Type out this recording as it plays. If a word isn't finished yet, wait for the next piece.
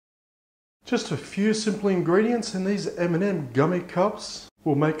Just a few simple ingredients and these M&M gummy cups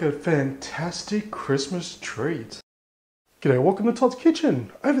will make a fantastic Christmas treat. G'day, welcome to Todd's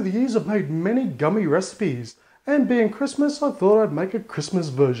Kitchen. Over the years I've made many gummy recipes, and being Christmas I thought I'd make a Christmas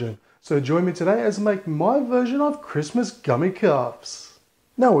version. So join me today as I make my version of Christmas gummy cups.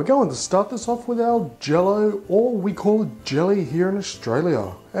 Now we're going to start this off with our Jello, or we call it jelly here in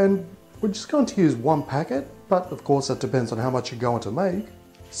Australia. And we're just going to use one packet, but of course that depends on how much you're going to make.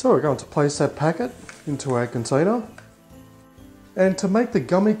 So we're going to place that packet into our container. And to make the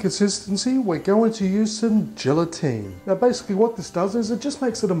gummy consistency, we're going to use some gelatine. Now basically what this does is it just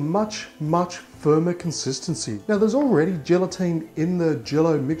makes it a much firmer consistency. Now there's already gelatine in the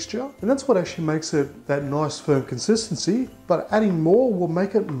Jello mixture, and that's what actually makes it that nice firm consistency, but adding more will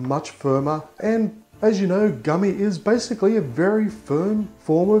make it much firmer. And as you know, gummy is basically a very firm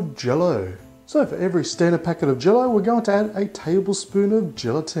form of Jello. So for every standard packet of Jello, we're going to add a tablespoon of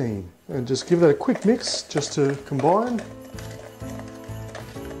gelatine. And just give that a quick mix just to combine.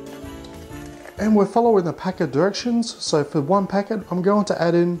 And we're following the packet directions. So for one packet, I'm going to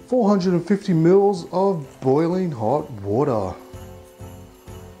add in 450 mils of boiling hot water.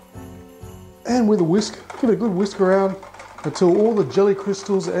 And with a whisk, give it a good whisk around until all the jelly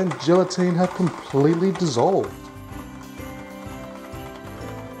crystals and gelatine have completely dissolved.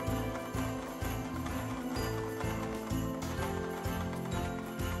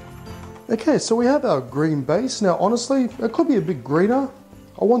 Okay, so we have our green base. Now honestly, it could be a bit greener.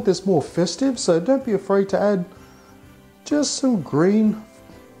 I want this more festive, so don't be afraid to add just some green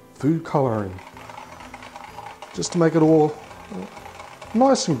food coloring, just to make it all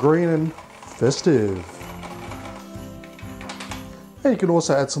nice and green and festive. And you can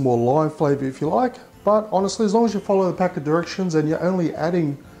also add some more lime flavor if you like, but honestly, as long as you follow the packet directions and you're only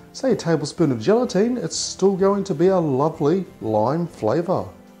adding, say, a tablespoon of gelatine, it's still going to be a lovely lime flavor.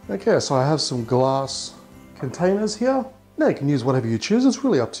 Okay, so I have some glass containers here. Now you can use whatever you choose, it's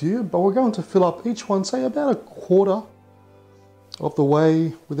really up to you, but we're going to fill up each one, say about a quarter of the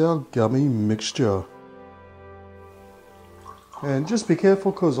way with our gummy mixture. And just be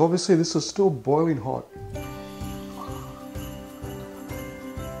careful because obviously this is still boiling hot.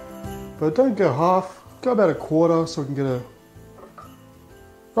 But don't go half, go about a quarter so we can get a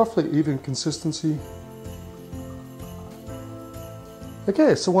roughly even consistency.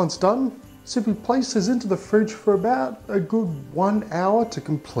 Okay, so once done, simply place this into the fridge for about a good 1 hour to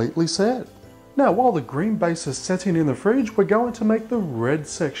completely set. Now while the green base is setting in the fridge, we're going to make the red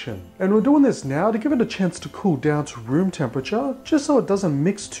section. And we're doing this now to give it a chance to cool down to room temperature, just so it doesn't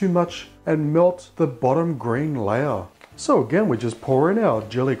mix too much and melt the bottom green layer. So again, we just pour in our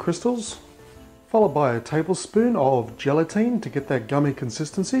jelly crystals, followed by a tablespoon of gelatine to get that gummy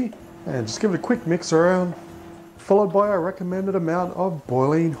consistency, and just give it a quick mix around, followed by a recommended amount of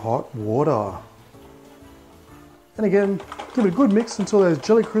boiling hot water. And again, give it a good mix until those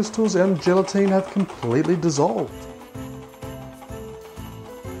jelly crystals and gelatine have completely dissolved.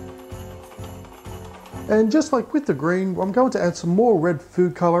 And just like with the green, I'm going to add some more red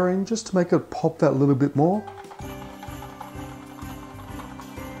food coloring just to make it pop that little bit more.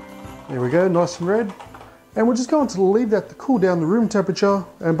 There we go, nice and red. And we're just going to leave that to cool down to room temperature,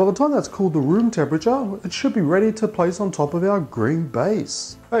 and by the time that's cooled to room temperature, it should be ready to place on top of our green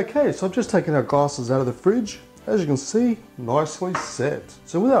base. Okay, so I've just taken our glasses out of the fridge. As you can see, nicely set.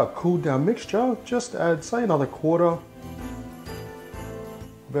 So with our cooled down mixture, just add, say, another quarter of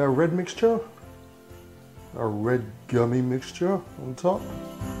our red mixture, our red gummy mixture on top.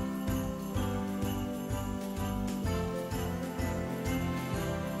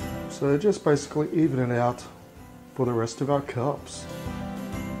 So just basically even it out for the rest of our cups.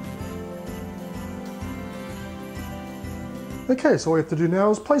 Okay, so all we have to do now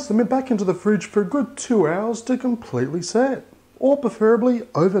is place them back into the fridge for a good 2 hours to completely set, or preferably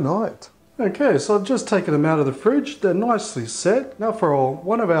overnight. Okay, so I've just taken them out of the fridge, they're nicely set. Now for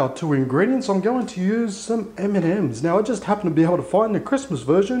one of our two ingredients, I'm going to use some M&Ms. Now I just happen to be able to find the Christmas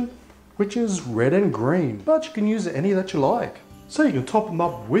version, which is red and green, but you can use any that you like. So you can top them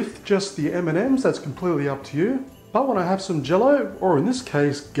up with just the M&Ms, that's completely up to you. But when I have some Jello, or in this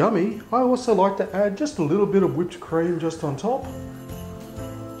case gummy, I also like to add just a little bit of whipped cream just on top.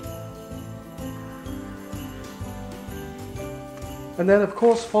 And then of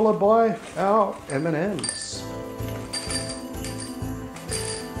course followed by our M&Ms.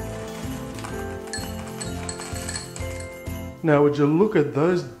 Now would you look at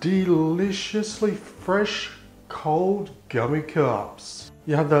those deliciously fresh cold gummy cups.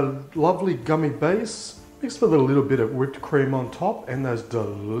 You have that lovely gummy base mixed with a little bit of whipped cream on top and those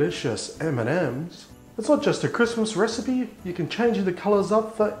delicious M&Ms. It's not just a Christmas recipe, you can change the colours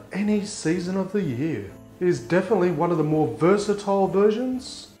up for any season of the year. It is definitely one of the more versatile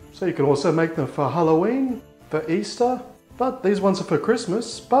versions, so you can also make them for Halloween, for Easter, but these ones are for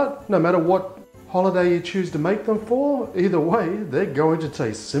Christmas. But no matter what holiday you choose to make them for, either way, they're going to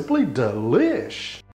taste simply delish.